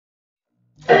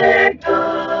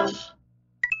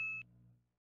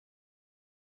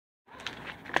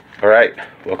Alright,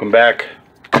 welcome back.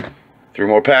 3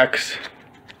 more packs.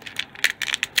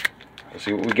 Let's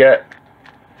see what we get.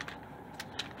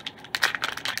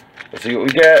 Let's see what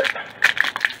we get.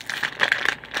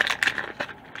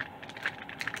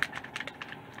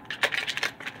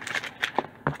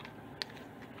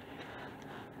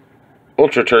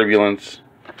 Ultra Turbulence,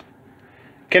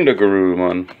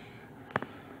 Kindogarurumon,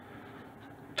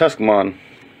 Tuskmon,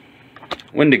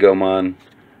 Wendigomon,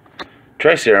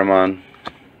 Triceramon,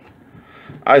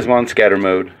 Eismon Scatter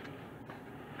Mode,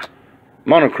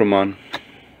 Monochromon,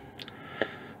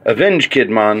 Avenge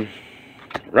Kidmon,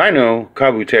 Rhino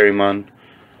Kabuterimon,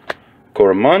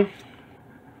 Koromon.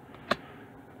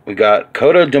 We got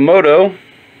Koda Demodo,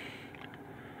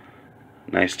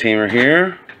 nice tamer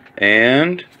here,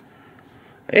 and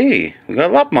hey, we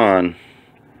got Lopmon,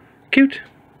 cute,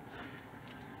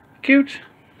 cute.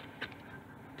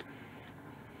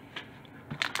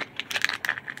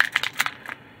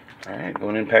 Alright,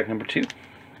 going in pack number 2.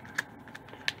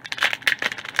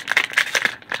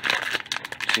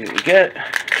 See what we get.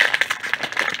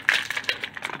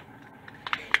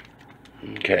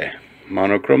 Okay,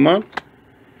 Monochromon,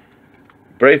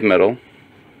 Brave Metal,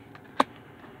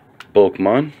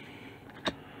 Bulkmon,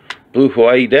 Blue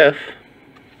Hawaii Death,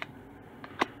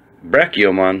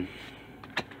 Brachiomon,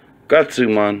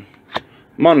 Gatsumon,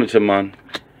 Monotamon,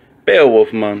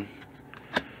 Beowulfmon,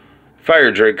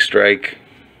 Fire Drake Strike,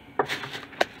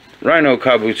 Rhino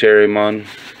Kabuterimon,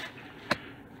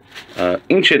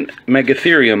 Ancient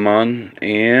Megatheriumon,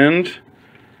 and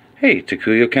hey,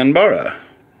 Takuya Kanbara.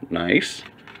 Nice.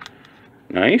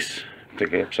 Nice.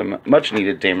 Pick up some much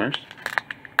needed tamers.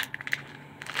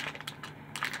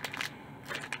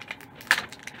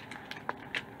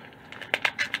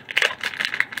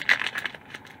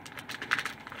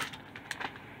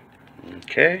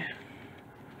 Okay.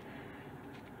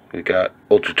 We got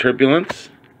Ultra Turbulence,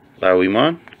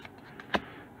 Lauimon,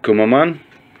 Kumamon,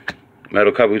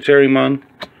 Metal Kabuterimon,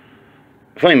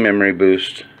 Flame Memory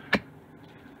Boost,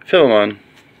 Philemon,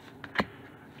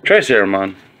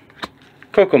 Triceramon,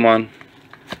 Kokomon,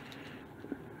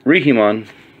 Rihimon,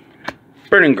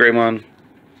 Burning Greymon.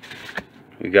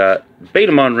 We got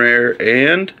Betamon Rare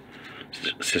and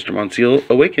Sistermon Seal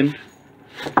Awakened.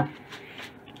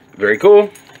 Very cool.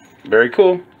 Very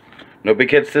cool. No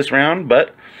big hits this round,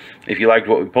 but if you liked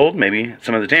what we pulled, maybe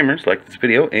some of the tamers, like this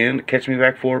video, and catch me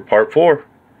back for part 4.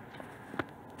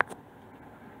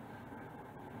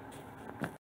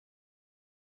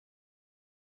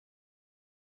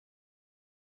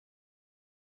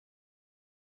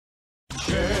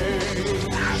 Change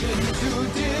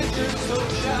into digital